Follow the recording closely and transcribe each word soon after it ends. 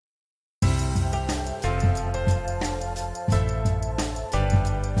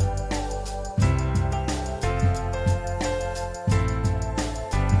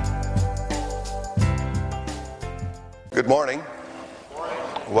morning.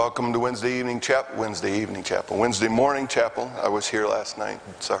 Welcome to Wednesday morning chapel. I was here last night.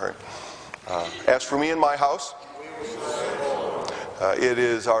 Sorry. As for me and my house, it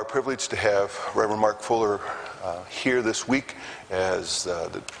is our privilege to have Reverend Mark Fuller here this week as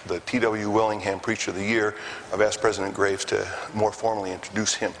the T.W. Willingham Preacher of the Year. I've asked President Graves to more formally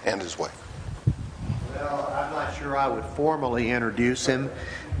introduce him and his wife. Well, I'm not sure I would formally introduce him,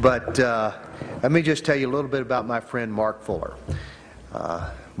 but let me just tell you a little bit about my friend Mark Fuller.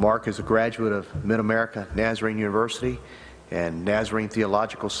 Mark is a graduate of Mid-America Nazarene University and Nazarene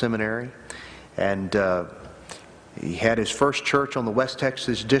Theological Seminary, and he had his first church on the West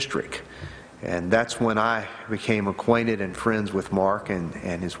Texas District, and that's when I became acquainted and friends with Mark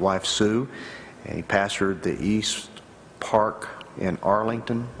and his wife Sue, and he pastored the East Park in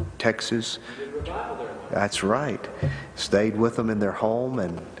Arlington, Texas. That's right. Stayed with them in their home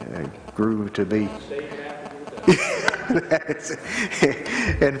and grew to be...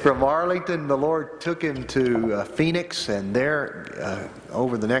 And from Arlington, the Lord took him to Phoenix, and there,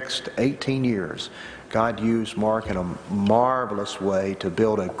 over the next 18 years, God used Mark in a marvelous way to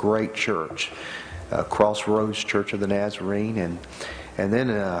build a great church, Crossroads Church of the Nazarene, and then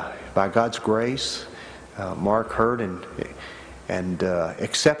by God's grace, Mark heard and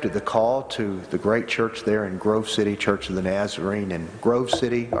accepted the call to the great church there in Grove City Church of the Nazarene in Grove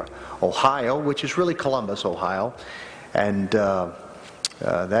City, Ohio, which is really Columbus, Ohio. And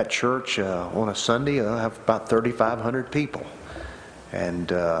that church on a Sunday will have about 3,500 people.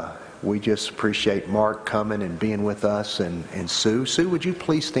 And we just appreciate Mark coming and being with us. And Sue. Sue, would you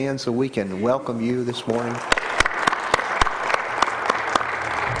please stand so we can welcome you this morning?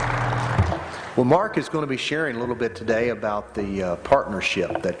 Well, Mark is going to be sharing a little bit today about the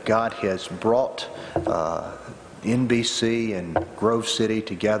partnership that God has brought NBC and Grove City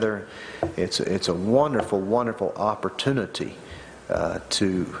together. It's a wonderful, wonderful opportunity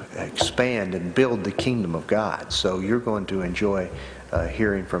to expand and build the kingdom of God. So you're going to enjoy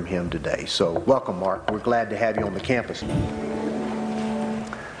hearing from him today. So welcome, Mark. We're glad to have you on the campus.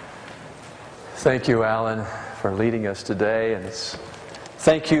 Thank you, Alan, for leading us today. And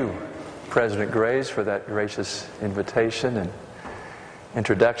thank you, President Graves, for that gracious invitation and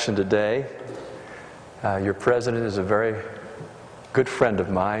introduction today. Your president is a very good friend of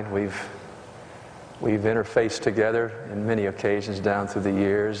mine. We've interfaced together in many occasions down through the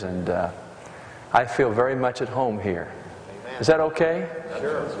years, and I feel very much at home here. Amen. Is that okay?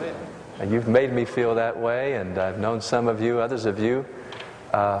 Sure. You've made me feel that way, and I've known some of you, others of you,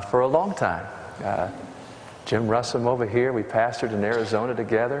 for a long time. Jim Russum over here, we pastored in Arizona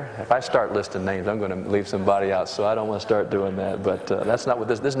together. If I start listing names, I'm going to leave somebody out, so I don't want to start doing that. But that's not what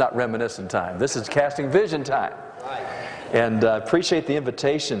this is not reminiscent time. This is casting vision time. Right. And appreciate the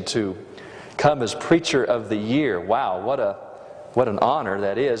invitation to come as Preacher of the Year. Wow, what an honor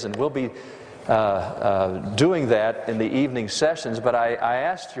that is. And we'll be doing that in the evening sessions. But I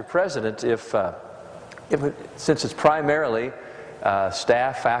asked your president if since it's primarily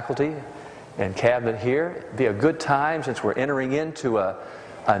staff, faculty, and cabinet here, it'd be a good time, since we're entering into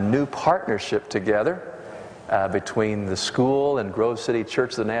a new partnership together between the school and Grove City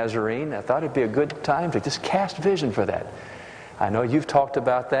Church of the Nazarene. I thought it'd be a good time to just cast vision for that. I know you've talked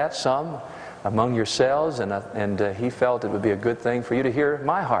about that some among yourselves, and he felt it would be a good thing for you to hear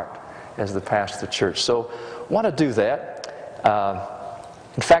my heart as the pastor of the church. So I want to do that.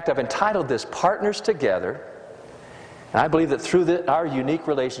 In fact, I've entitled this Partners Together. And I believe that through our unique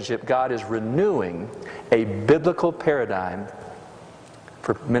relationship, God is renewing a biblical paradigm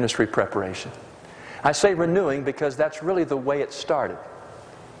for ministry preparation. I say renewing because that's really the way it started.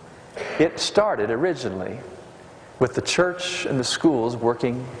 It started originally with the church and the schools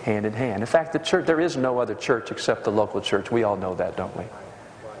working hand in hand. In fact, the church, there is no other church except the local church. We all know that, don't we?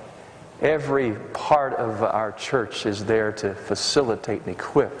 Every part of our church is there to facilitate and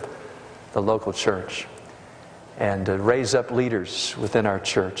equip the local church and raise up leaders within our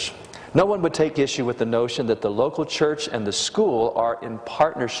church. No one would take issue with the notion that the local church and the school are in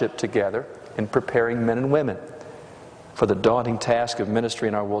partnership together in preparing men and women for the daunting task of ministry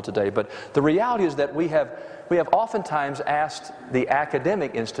in our world today. But the reality is that we have oftentimes asked the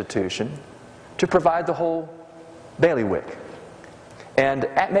academic institution to provide the whole bailiwick. And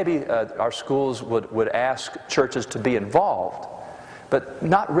maybe our schools would ask churches to be involved, but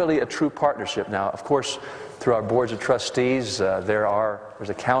not really a true partnership. Now, of course, through our boards of trustees, there's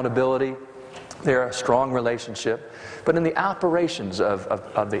accountability, there's a strong relationship. But in the operations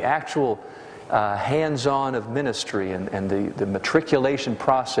of the actual hands-on of ministry and the matriculation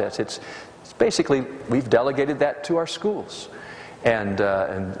process, it's basically, we've delegated that to our schools. And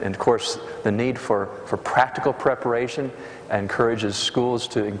of course, the need for practical preparation encourages schools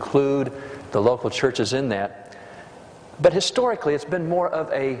to include the local churches in that. But historically, it's been more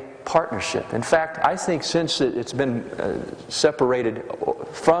of a partnership. In fact, I think since it's been separated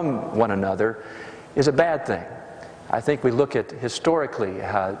from one another is a bad thing. I think we look at historically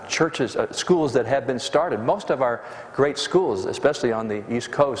churches, schools that have been started. Most of our great schools, especially on the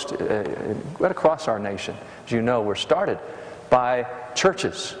East Coast, right across our nation, as you know, were started by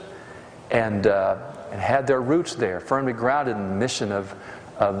churches and had their roots there, firmly grounded in the mission of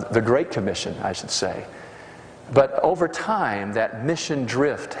the Great Commission, I should say. But over time, that mission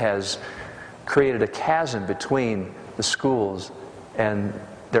drift has created a chasm between the schools and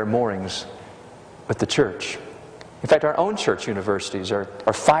their moorings with the church. In fact, our own church universities are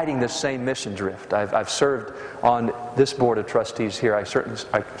fighting this same mission drift. I've served on this board of trustees here. I currently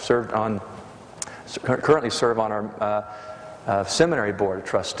serve on our seminary board of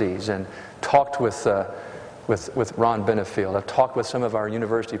trustees, and talked with Ron Benefield. I've talked with some of our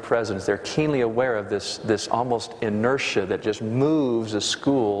university presidents. They're keenly aware of this almost inertia that just moves a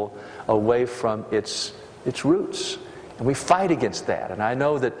school away from its roots. And we fight against that. And I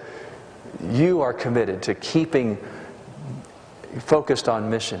know that you are committed to keeping focused on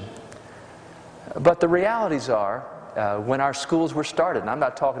mission. But the realities are, when our schools were started, and I'm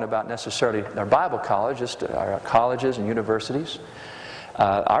not talking about necessarily our Bible college, just our colleges and universities,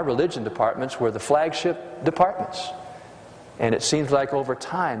 our religion departments were the flagship departments. And it seems like over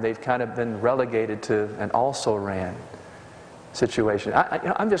time they've kind of been relegated to an also-ran situation.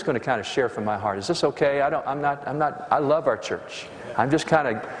 I'm just going to kind of share from my heart. Is this okay? I love our church. I'm just kind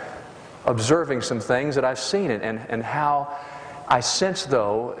of observing some things that I've seen and how I sense,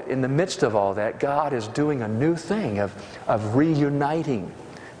 though, in the midst of all that, God is doing a new thing of reuniting,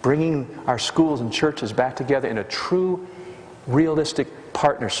 bringing our schools and churches back together in a true, realistic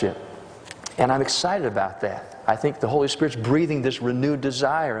partnership. And I'm excited about that. I think the Holy Spirit's breathing this renewed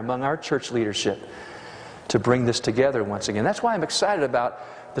desire among our church leadership to bring this together once again. That's why I'm excited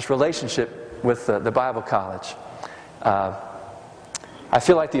about this relationship with the Bible College. I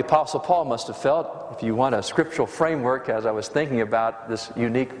feel like the Apostle Paul must have felt, if you want a scriptural framework, as I was thinking about this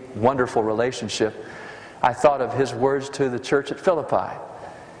unique, wonderful relationship, I thought of his words to the church at Philippi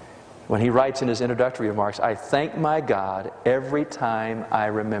when he writes in his introductory remarks, "I thank my God every time I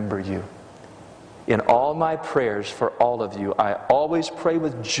remember you. In all my prayers for all of you, I always pray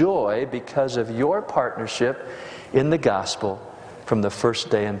with joy because of your partnership in the gospel from the first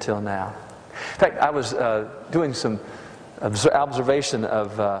day until now." In fact, I was doing some observation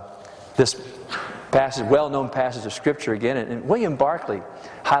of this passage, well-known passage of Scripture again, and William Barclay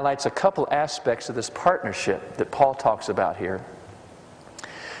highlights a couple aspects of this partnership that Paul talks about here.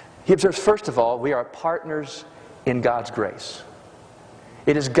 He observes, first of all, we are partners in God's grace.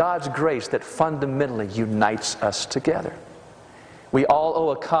 It is God's grace that fundamentally unites us together. We all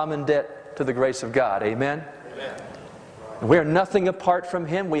owe a common debt to the grace of God. Amen? Amen. We are nothing apart from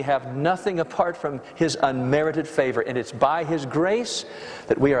Him. We have nothing apart from His unmerited favor. And it's by His grace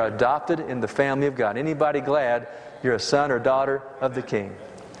that we are adopted in the family of God. Anybody glad you're a son or daughter of the King?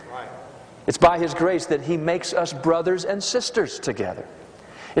 It's by His grace that He makes us brothers and sisters together.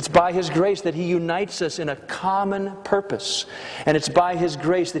 It's by His grace that He unites us in a common purpose. And it's by His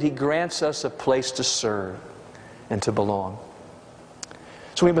grace that He grants us a place to serve and to belong.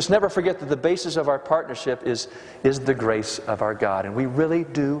 So we must never forget that the basis of our partnership is the grace of our God. And we really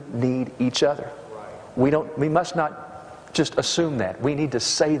do need each other. We must not just assume that. We need to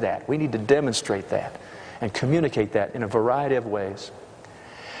say that. We need to demonstrate that and communicate that in a variety of ways.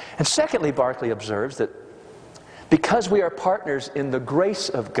 And secondly, Barclay observes that because we are partners in the grace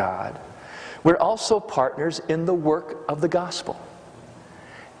of God, we're also partners in the work of the gospel.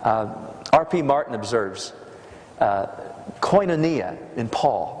 R.P. Martin observes, koinonia in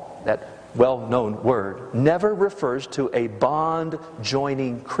Paul, that well-known word, never refers to a bond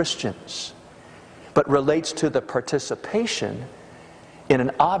joining Christians, but relates to the participation in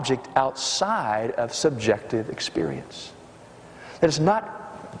an object outside of subjective experience. That is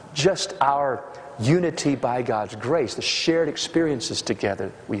not just our unity by God's grace, the shared experiences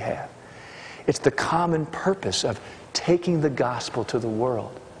together we have. It's the common purpose of taking the gospel to the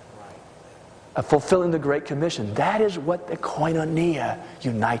world, of fulfilling the Great Commission. That is what the koinonia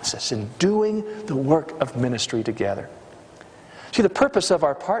unites us in, doing the work of ministry together. See, the purpose of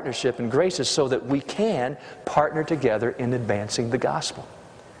our partnership in grace is so that we can partner together in advancing the gospel.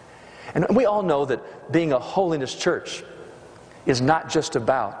 And we all know that being a holiness church is not just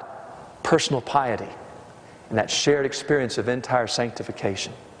about personal piety and that shared experience of entire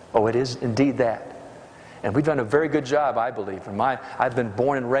sanctification. Oh, it is indeed that. And we've done a very good job, I believe. I've been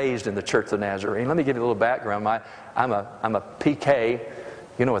born and raised in the Church of the Nazarene. Let me give you a little background. I'm a PK.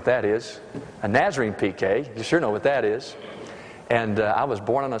 You know what that is. A Nazarene PK. You sure know what that is. And I was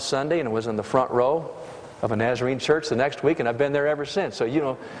born on a Sunday and was in the front row of a Nazarene church the next week, and I've been there ever since.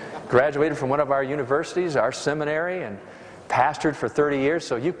 So, graduated from one of our universities, our seminary, and pastored for 30 years.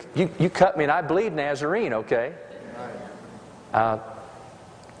 So you cut me and I bleed Nazarene, okay?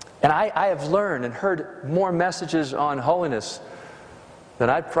 And I have learned and heard more messages on holiness than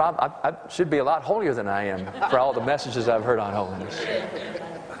I should be a lot holier than I am for all the messages I've heard on holiness.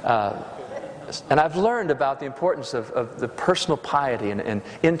 And I've learned about the importance of the personal piety and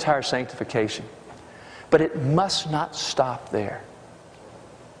entire sanctification. But it must not stop there.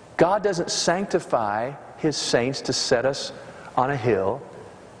 God doesn't sanctify His saints to set us on a hill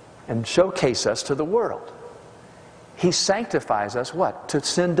and showcase us to the world. He sanctifies us, what? To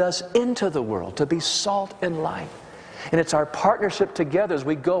send us into the world, to be salt and light. And it's our partnership together as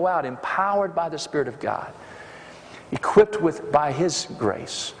we go out, empowered by the Spirit of God, equipped by His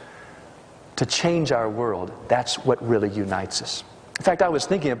grace, to change our world. That's what really unites us. In fact, I was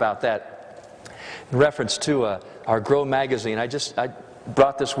thinking about that in reference to our Grow magazine. I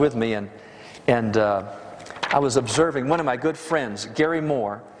brought this with me, and I was observing one of my good friends, Gary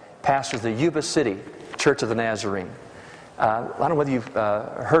Moore, pastors the Yuba City Church of the Nazarene. I don't know whether you've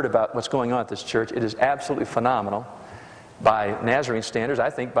heard about what's going on at this church. It is absolutely phenomenal by Nazarene standards, I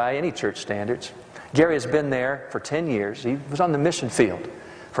think by any church standards. Gary has been there for 10 years. He was on the mission field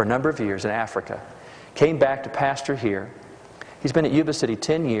for a number of years in Africa. Came back to pastor here. He's been at Yuba City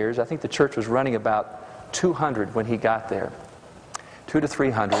 10 years. I think the church was running about 200 when he got there. 200 to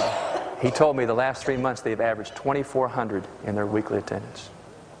 300. He told me the last 3 months they've averaged 2,400 in their weekly attendance.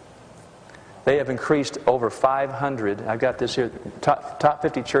 They have increased over 500. I've got this here. Top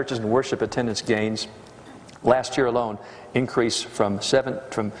 50 churches and worship attendance gains. Last year alone, increased from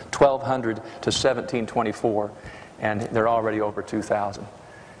 1,200 to 1,724, and they're already over 2,000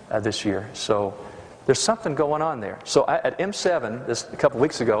 this year. So there's something going on there. So at M7, a couple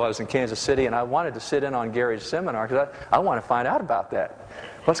weeks ago, I was in Kansas City, and I wanted to sit in on Gary's seminar because I want to find out about that.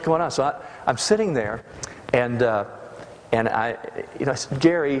 What's going on? So I'm sitting there, and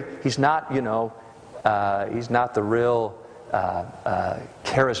Gary, he's not the real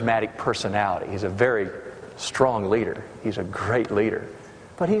charismatic personality. He's a very strong leader. He's a great leader.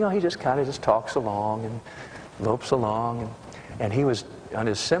 But he just kind of just talks along and lopes along. And he was, on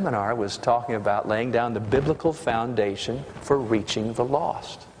his seminar, was talking about laying down the biblical foundation for reaching the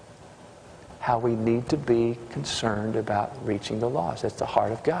lost. How we need to be concerned about reaching the lost. That's the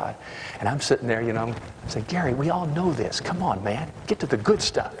heart of God. And I'm sitting there, I'm saying, Gary, we all know this. Come on, man. Get to the good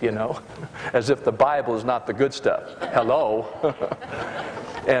stuff, As if the Bible is not the good stuff. Hello.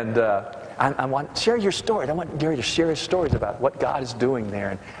 And I want to share your stories. I want Gary to share his stories about what God is doing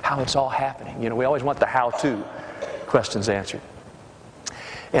there and how it's all happening. We always want the how-to questions answered.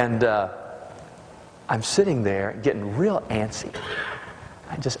 And I'm sitting there getting real antsy.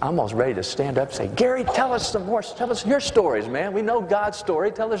 I'm almost ready to stand up and say, Gary, tell us some more. Tell us your stories, man. We know God's story.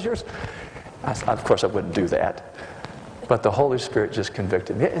 Tell us yours. Of course, I wouldn't do that. But the Holy Spirit just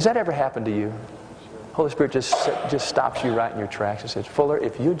convicted me. Has that ever happened to you? Holy Spirit just stops you right in your tracks and says, Fuller,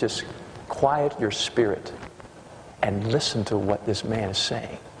 if you just quiet your spirit and listen to what this man is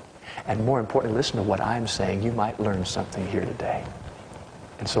saying, and more importantly, listen to what I'm saying, you might learn something here today.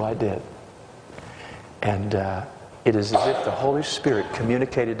 And so I did. And it is as if the Holy Spirit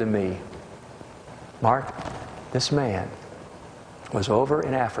communicated to me, Mark, this man was over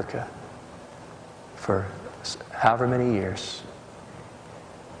in Africa for however many years.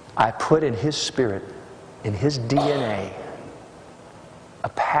 I put in his spirit, in his DNA, a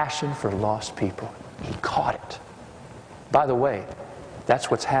passion for lost people. He caught it. By the way,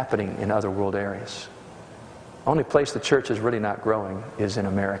 that's what's happening in other world areas. Only place the church is really not growing is in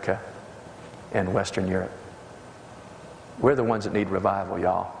America and Western Europe. We're the ones that need revival,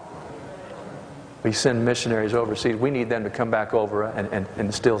 y'all. We send missionaries overseas. We need them to come back over and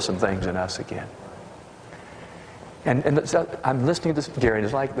instill some things in us again. And so I'm listening to this, Gary, and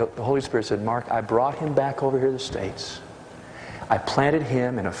it's like the Holy Spirit said, Mark, I brought him back over here to the States. I planted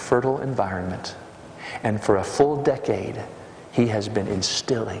him in a fertile environment. And for a full decade, he has been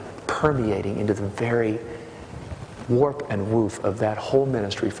instilling, permeating into the very warp and woof of that whole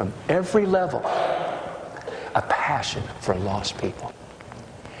ministry from every level, a passion for lost people.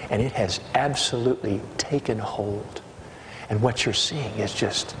 And it has absolutely taken hold. And what you're seeing is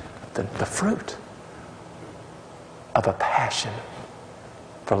just the fruit of a passion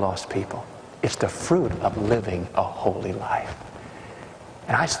for lost people. It's the fruit of living a holy life.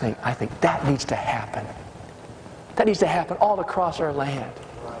 And I think that needs to happen That needs to happen all across our land.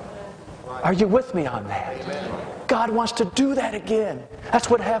 Are you with me on that? God wants to do that again. That's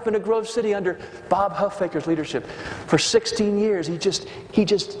what happened to Grove City under Bob Huffaker's leadership. For 16 years, he just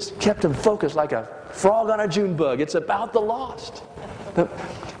kept them focused like a frog on a June bug. It's about the lost.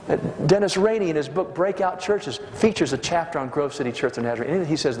 Dennis Rainey, in his book Breakout Churches, features a chapter on Grove City Church of the Nazarene. And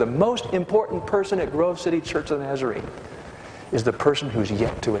he says the most important person at Grove City Church of the Nazarene is the person who's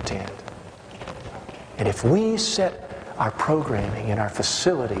yet to attend. And if we set our programming and our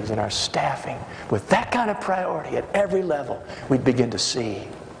facilities and our staffing with that kind of priority at every level, we'd begin to see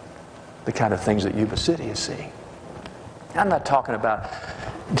the kind of things that Yuba City is seeing. I'm not talking about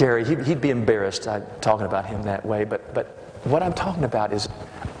Gary. He'd be embarrassed talking about him that way, but what I'm talking about is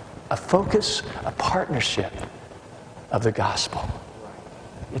a focus, a partnership of the gospel.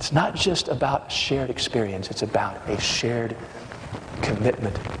 It's not just about shared experience. It's about a shared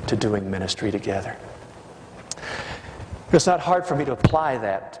commitment to doing ministry together. It's not hard for me to apply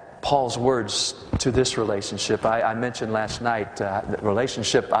Paul's words to this relationship. I mentioned last night the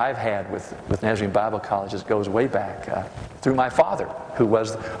relationship I've had with Nazarene Bible College goes way back through my father, who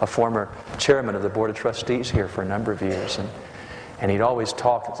was a former chairman of the Board of Trustees here for a number of years. And he'd always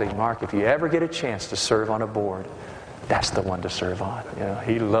talk and say, Mark, if you ever get a chance to serve on a board, that's the one to serve on. You know,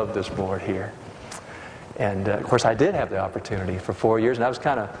 he loved this board here. And of course, I did have the opportunity for 4 years, and I was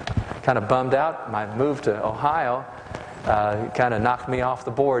kind of bummed out. My move to Ohio kind of knocked me off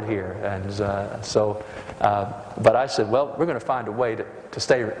the board here, and but I said, well, we're going to find a way to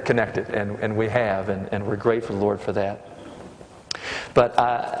stay connected, and we have, and we're grateful to the Lord for that. But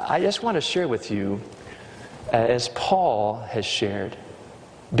I just want to share with you, as Paul has shared,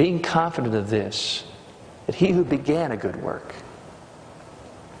 being confident of this, that he who began a good work,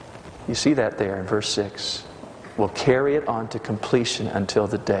 you see that there in verse 6, will carry it on to completion until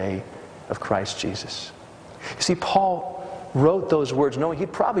the day of Christ Jesus. You see, Paul wrote those words knowing he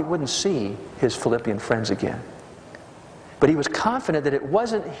probably wouldn't see his Philippian friends again. But he was confident that it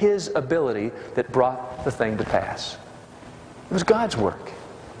wasn't his ability that brought the thing to pass. It was God's work.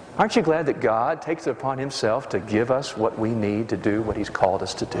 Aren't you glad that God takes it upon himself to give us what we need to do what he's called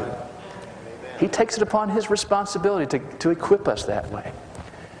us to do? He takes it upon his responsibility to equip us that way.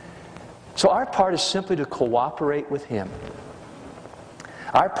 So our part is simply to cooperate with him.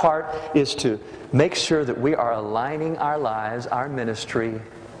 Our part is to make sure that we are aligning our lives, our ministry,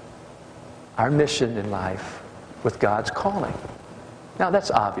 our mission in life with God's calling. Now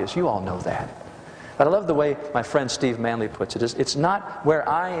that's obvious. You all know that. But I love the way my friend Steve Manley puts it. It's not where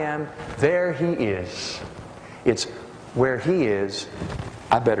I am, there he is. It's where he is,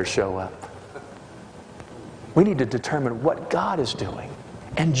 I better show up. We need to determine what God is doing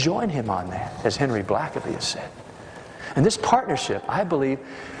and join him on that, as Henry Blackaby has said. And this partnership, I believe,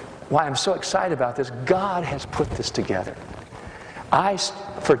 why I'm so excited about this, God has put this together.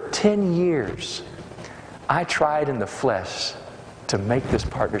 For 10 years, I tried in the flesh to make this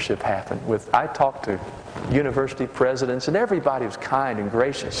partnership happen. I talked to university presidents, and everybody was kind and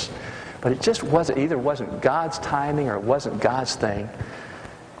gracious. But it just wasn't God's timing, or it wasn't God's thing.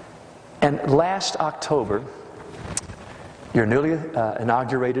 And last October, your newly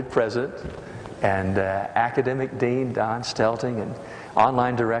inaugurated president and academic dean Don Stelting and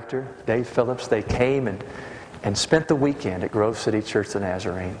online director Dave Phillips, they came and spent the weekend at Grove City Church of the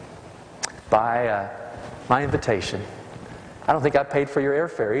Nazarene by my invitation. I don't think I paid for your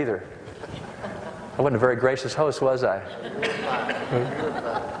airfare either. I wasn't a very gracious host, was I?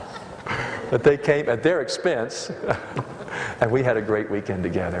 But they came at their expense, and we had a great weekend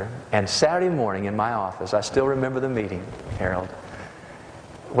together. And Saturday morning in my office, I still remember the meeting, Harold.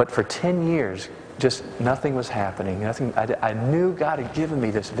 What for 10 years, just nothing was happening. I knew God had given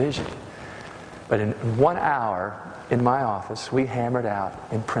me this vision. But in 1 hour in my office, we hammered out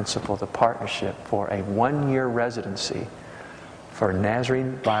in principle the partnership for a 1-year residency for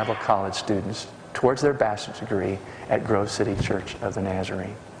Nazarene Bible College students towards their bachelor's degree at Grove City Church of the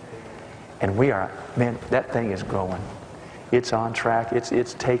Nazarene. And that thing is growing. It's on track.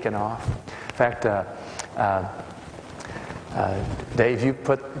 It's taken off. In fact, Dave, you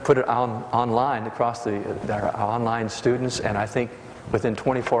put it online across our online students, and I think within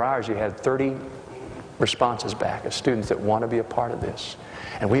 24 hours you had 30 responses back of students that want to be a part of this.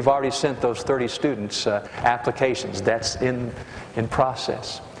 And we've already sent those 30 students applications. That's in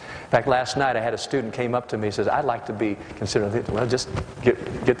process. In fact, last night I had a student came up to me and says, "I'd like to be considered." Well, just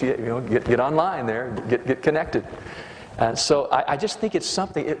get online there, get connected. So I just think it's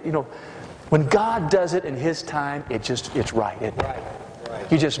something. When God does it in His time, it's right.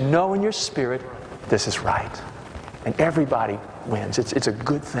 Right. You just know in your spirit, this is right, and everybody wins. It's a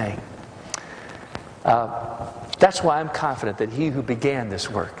good thing. That's why I'm confident that He who began this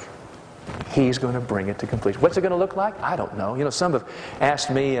work, He's going to bring it to completion. What's it going to look like? I don't know. You know, some have asked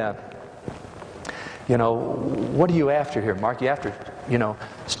me, you know, what are you after here, Mark? You after, you know,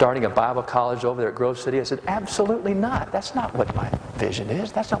 starting a Bible college over there at Grove City? I said, absolutely not. That's not what my vision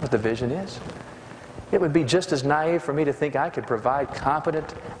is. That's not what the vision is. It would be just as naive for me to think I could provide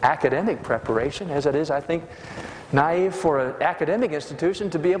competent academic preparation as it is, I think, naive for an academic institution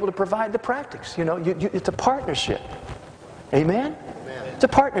to be able to provide the practice. You know, it's a partnership. Amen? Amen? It's a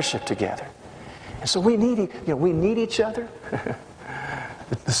partnership together. And so we need each other.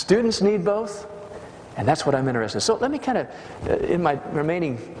 The students need both. And that's what I'm interested in. So let me kind of, in my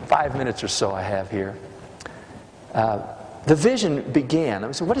remaining 5 minutes or so I have here, the vision began.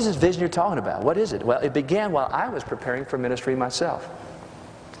 I said, what is this vision you're talking about? What is it? Well, it began while I was preparing for ministry myself.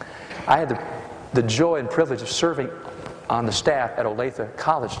 I had the joy and privilege of serving on the staff at Olathe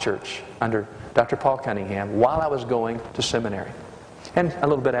College Church under Dr. Paul Cunningham while I was going to seminary, and a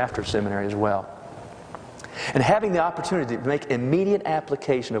little bit after seminary as well. And having the opportunity to make immediate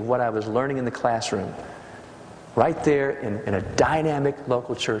application of what I was learning in the classroom right there in a dynamic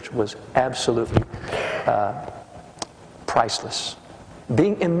local church was absolutely priceless.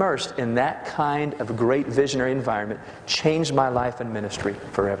 Being immersed in that kind of great visionary environment changed my life and ministry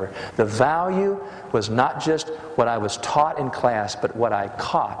forever. The value was not just what I was taught in class, but what I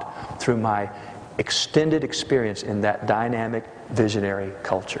caught through my extended experience in that dynamic visionary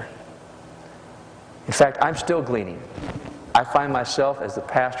culture. In fact, I'm still gleaning. I find myself, as the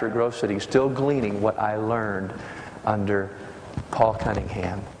pastor at Grove City, still gleaning what I learned under Paul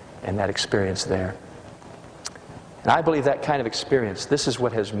Cunningham and that experience there. And I believe that kind of experience, this is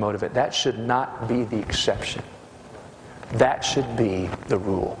what has motivated. That should not be the exception. That should be the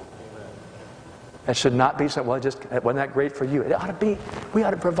rule. That should not be something, well, wasn't that great for you? It ought to be, we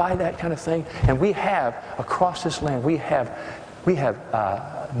ought to provide that kind of thing. And we have, across this land, we have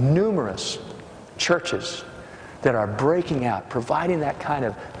numerous churches that are breaking out, providing that kind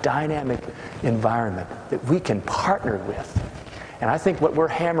of dynamic environment that we can partner with. And I think what we're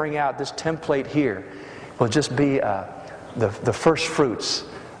hammering out, this template here, will just be the first fruits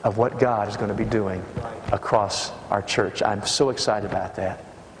of what God is going to be doing across our church. I'm so excited about that.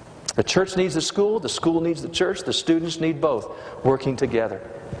 The church needs the school needs the church, the students need both working together.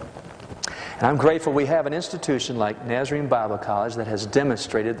 And I'm grateful we have an institution like Nazarene Bible College that has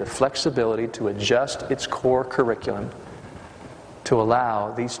demonstrated the flexibility to adjust its core curriculum to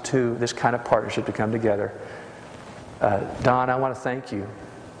allow this kind of partnership to come together. Don, I want to thank you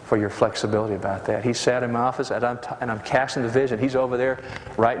for your flexibility about that. He sat in my office and I'm casting the vision. He's over there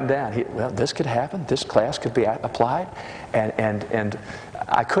writing down. Well, this could happen. This class could be applied. And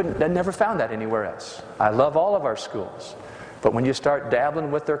I never found that anywhere else. I love all of our schools. But when you start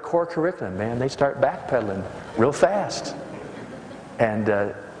dabbling with their core curriculum, man, they start backpedaling real fast.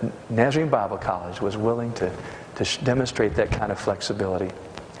 And Nazarene Bible College was willing to demonstrate that kind of flexibility.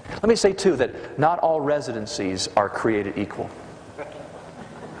 Let me say, too, that not all residencies are created equal.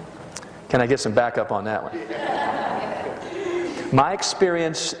 Can I get some backup on that one? My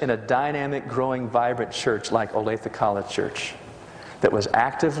experience in a dynamic, growing, vibrant church like Olathe College Church that was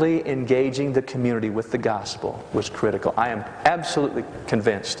actively engaging the community with the gospel was critical. I am absolutely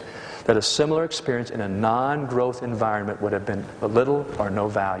convinced that a similar experience in a non-growth environment would have been of little or no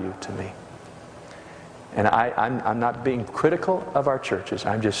value to me. And I'm not being critical of our churches.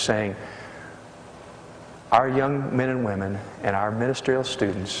 I'm just saying our young men and women and our ministerial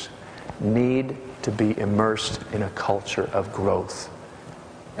students need to be immersed in a culture of growth,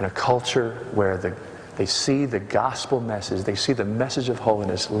 in a culture where they see the gospel message, they see the message of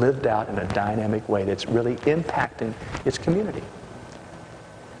holiness lived out in a dynamic way that's really impacting its community.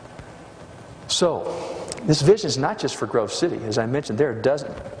 So, this vision is not just for Grove City. As I mentioned, there are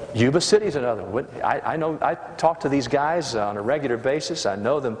dozens. Yuba City is another. I know. I talk to these guys on a regular basis. I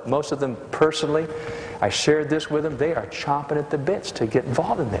know them, most of them personally. I shared this with them. They are chomping at the bits to get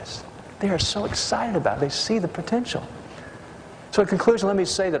involved in this. They are so excited about it. They see the potential. So in conclusion, let me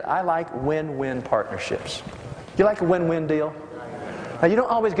say that I like win-win partnerships. You like a win-win deal? Now, you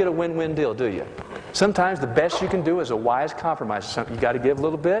don't always get a win-win deal, do you? Sometimes the best you can do is a wise compromise. You got to give a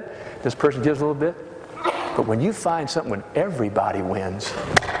little bit. This person gives a little bit. But when you find something when everybody wins,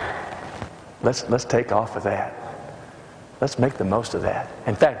 let's take off of that. Let's make the most of that.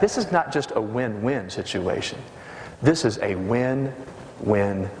 In fact, this is not just a win-win situation. This is a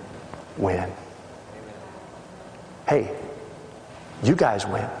win-win-win. Hey, you guys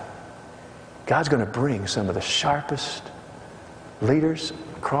win. God's going to bring some of the sharpest leaders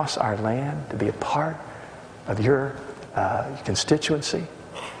across our land to be a part of your constituency.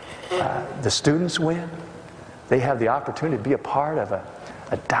 The students win. they have the opportunity to be a part of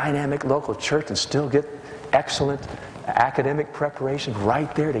a dynamic local church and still get excellent academic preparation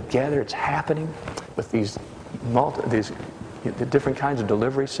right there together. It's happening with these the different kinds of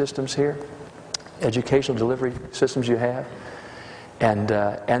delivery systems here, educational delivery systems you have, and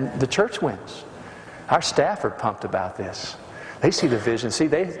the church wins. Our staff are pumped about this. They see the vision. See,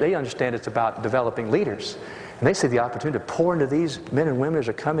 they understand it's about developing leaders, and they see the opportunity to pour into these men and women as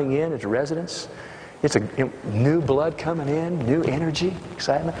are coming in as residents. It's a new blood coming in, new energy,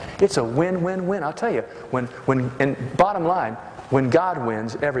 excitement. It's a win-win-win. I'll tell you, and bottom line, when God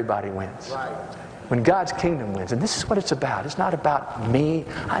wins, everybody wins. Right. When God's kingdom wins, and this is what it's about. It's not about me.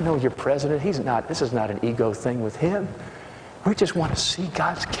 I know you're president. This is not an ego thing with him. We just want to see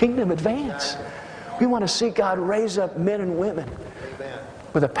God's kingdom advance. We want to see God raise up men and women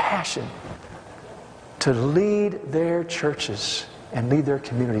with a passion to lead their churches and lead their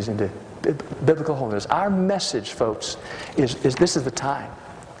communities into biblical holiness. Our message, folks, is this is the time.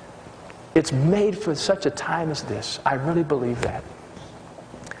 It's made for such a time as this. I really believe that.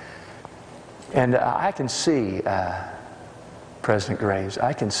 And I can see, President Graves,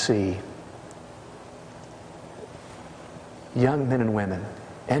 I can see young men and women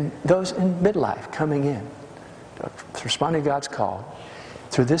and those in midlife coming in, responding to God's call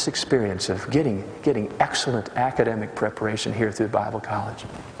through this experience of getting excellent academic preparation here through Bible College.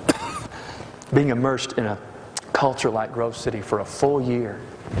 Being immersed in a culture like Grove City for a full year,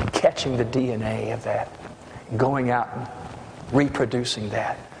 catching the DNA of that, going out and reproducing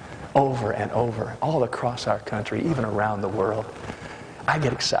that over and over, all across our country, even around the world. I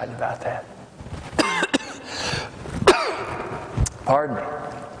get excited about that. Pardon me.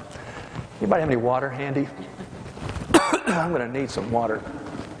 Anybody have any water handy? I'm going to need some water.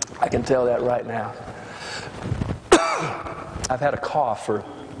 I can tell that right now. I've had a cough for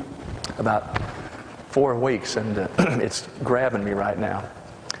about 4 weeks, and it's grabbing me right now.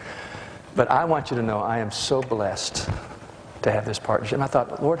 But I want you to know I am so blessed to have this partnership. And I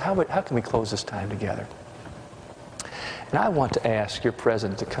thought, Lord, how can we close this time together? And I want to ask your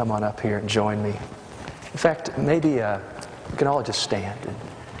president to come on up here and join me. In fact, maybe we can all just stand.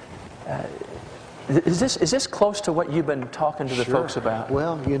 Is this close to what you've been talking to the folks about?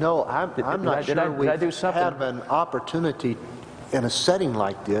 Well, you know, I'm not sure we've had an opportunity in a setting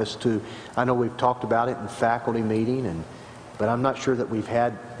like this I know we've talked about it in faculty meeting, but I'm not sure that we've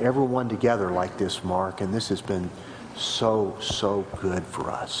had everyone together like this, Mark, and this has been so good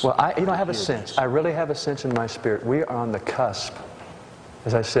for us. Well, I have a sense. I really have a sense in my spirit. We are on the cusp,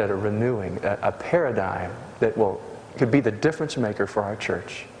 as I said, of renewing a paradigm that could be the difference maker for our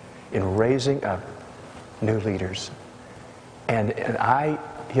church in raising up new leaders. And I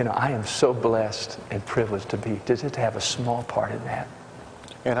am so blessed and privileged to have a small part in that.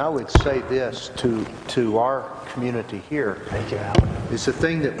 And I would say this to our community here. Thank you, Alan. It's the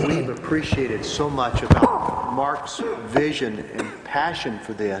thing that we've appreciated so much about Mark's vision and passion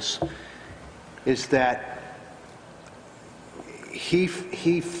for this is that he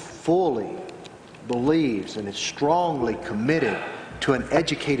fully believes and is strongly committed to an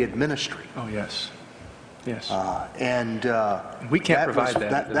educated ministry. Oh, yes. Yes. We can't provide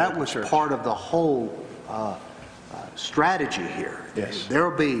that. That was part of the whole strategy here. Yes.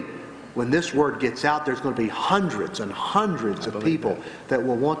 There'll be, when this word gets out, there's going to be hundreds and hundreds of people that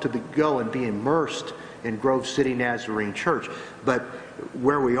will want to go and be immersed in Grove City Nazarene Church. But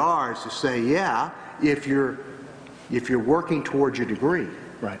where we are is to say, if you're working towards your degree.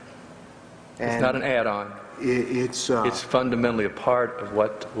 Right. And it's not an add-on. It's fundamentally a part of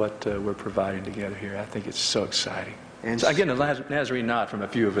what we're providing together here. I think it's so exciting. And so, again, a Nazarene nod from a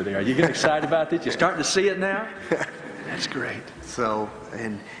few over there. Are you getting excited about this? You're starting to see it now? That's great. So,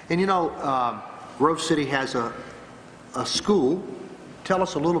 and you know, Grove City has a school. Tell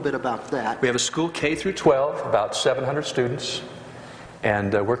us a little bit about that. We have a school K through 12, about 700 students,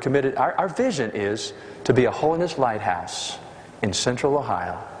 and we're committed. Our vision is to be a holiness lighthouse in Central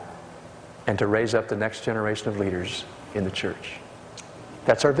Ohio and to raise up the next generation of leaders in the church.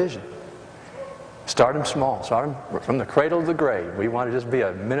 That's our vision. Start them small. Start them from the cradle to the grave. We want to just be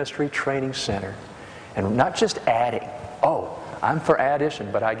a ministry training center and not just adding. Oh, I'm for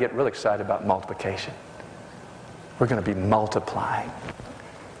addition, but I get real excited about multiplication. We're going to be multiplying.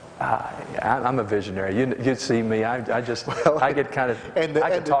 I'm a visionary. You see me. I get kind of.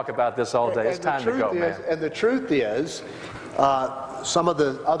 I could talk about this all day. It's time to go, man. And the truth is, some of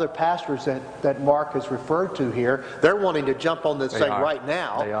the other pastors that Mark has referred to here, they're wanting to jump on this thing right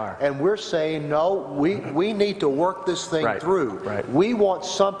now. They are. And we're saying, no, we need to work this thing through. Right. We want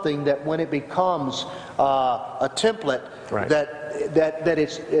something that when it becomes a template,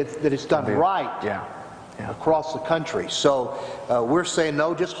 that it's done right. Yeah. across the country. So we're saying,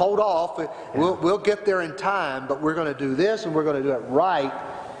 no, just hold off. We'll get there in time, but we're going to do this and we're going to do it right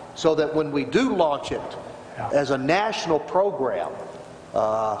so that when we do launch it as a national program,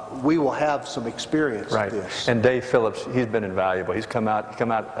 we will have some experience Right. with this. And Dave Phillips, he's been invaluable. He's come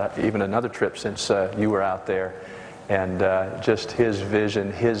out even another trip since you were out there. And just his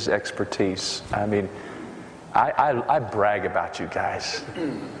vision, his expertise. I mean, I brag about you guys.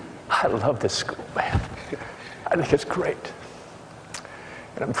 I love this school, man. I think it's great.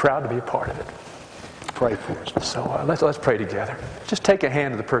 And I'm proud to be a part of it. Pray for us. So let's pray together. Just take a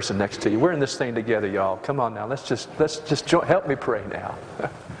hand of the person next to you. We're in this thing together, y'all. Come on now. Let's just join. Help me pray now.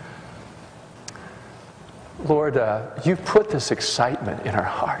 Lord, you've put this excitement in our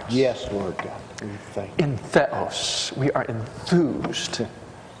hearts. Yes, Lord God. We thank you. In Theos, we are enthused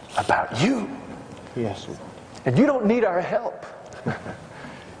about you. Yes, Lord. And you don't need our help.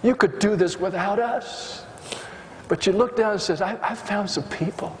 You could do this without us. But you look down and says, I've found some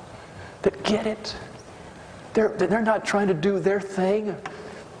people that get it. They're not trying to do their thing,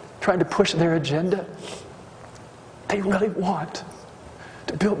 trying to push their agenda. They really want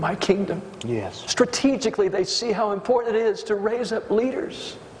to build my kingdom. Yes. Strategically, they see how important it is to raise up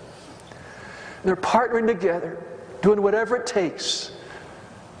leaders. They're partnering together, doing whatever it takes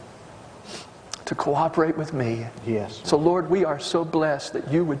to cooperate with me. Yes. So, Lord, we are so blessed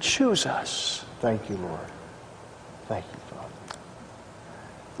that you would choose us. Thank you, Lord. Thank you, Father.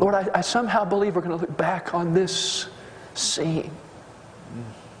 Lord, I somehow believe we're going to look back on this scene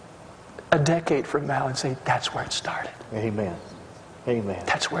a decade from now and say, that's where it started. Amen. Amen.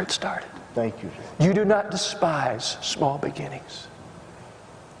 That's where it started. Thank you, Lord. You do not despise small beginnings.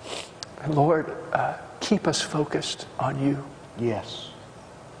 And Lord, keep us focused on you. Yes.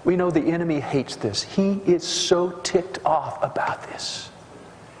 We know the enemy hates this. He is so ticked off about this.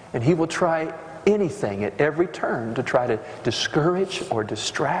 And he will try anything at every turn to try to discourage or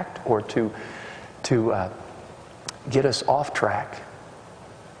distract or to get us off track.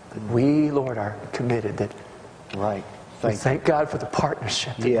 But we, Lord, are committed that Right. thank God for the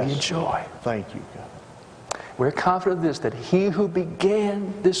partnership that we enjoy. Thank you, God. We're confident of this, that he who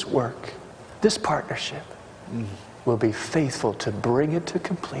began this work, this partnership, will be faithful to bring it to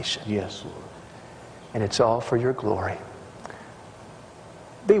completion. Yes, Lord. And it's all for your glory.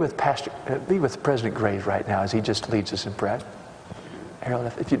 Be with President Graves right now as he just leads us in prayer.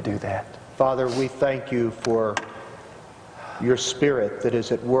 Harold, if you do that. Father, we thank you for your Spirit that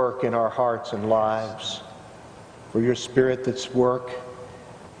is at work in our hearts and lives, for your Spirit that's work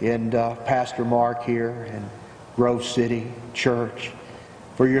in Pastor Mark here in Grove City Church,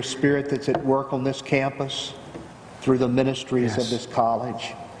 for your Spirit that's at work on this campus through the ministries of this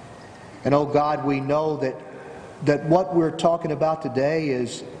college. And oh God, we know that what we're talking about today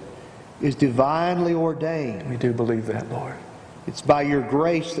is divinely ordained. We do believe that, Lord. It's by your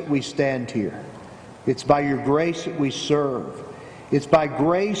grace that we stand here. It's by your grace that we serve. It's by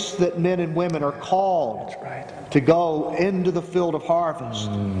grace that men and women are called to go into the field of harvest.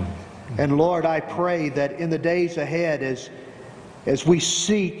 And Lord, I pray that in the days ahead, as we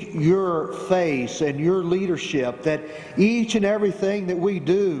seek your face and your leadership, that each and everything that we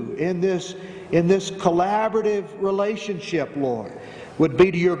do in this collaborative relationship, Lord, would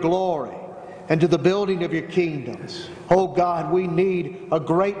be to your glory and to the building of your kingdom. Oh God, we need a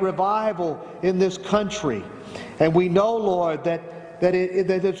great revival in this country. And we know, Lord, that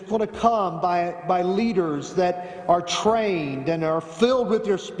it's going to come by leaders that are trained and are filled with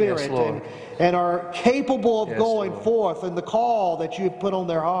your Spirit, and are capable of going forth in the call that you've put on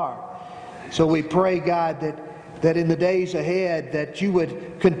their heart. So we pray, God, that in the days ahead that you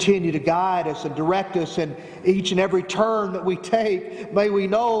would continue to guide us and direct us in each and every turn that we take. May we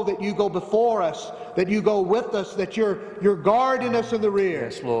know that you go before us, that you go with us, that you're guarding us in the rear.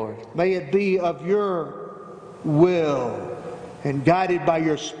 Yes, Lord. May it be of your will and guided by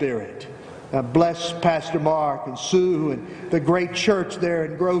your Spirit. Now bless Pastor Mark and Sue and the great church there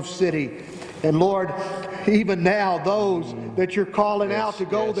in Grove City. And Lord, even now, those that you're calling out to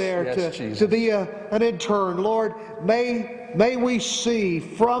go there to be an intern, Lord, may we see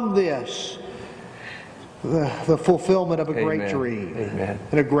from this the fulfillment of a great dream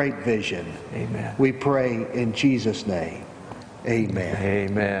and a great vision. Amen. We pray in Jesus' name. Amen.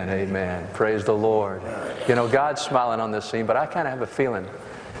 Amen. Amen. Praise the Lord. You know, God's smiling on this scene, but I kind of have a feeling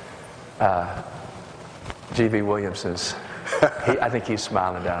G.V. Williamson's, I think he's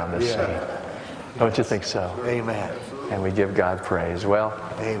smiling down on this scene. Don't you think so? Amen. And we give God praise. Well,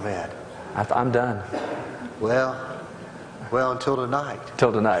 amen. I'm done. Well, until tonight.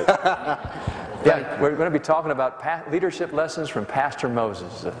 Till tonight. Yeah, we're going to be talking about leadership lessons from Pastor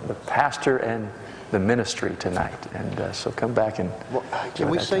Moses, the pastor and the ministry tonight. And so come back and can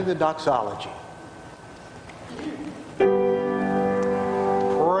we sing the doxology? Praise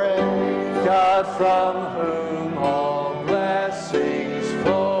God from whom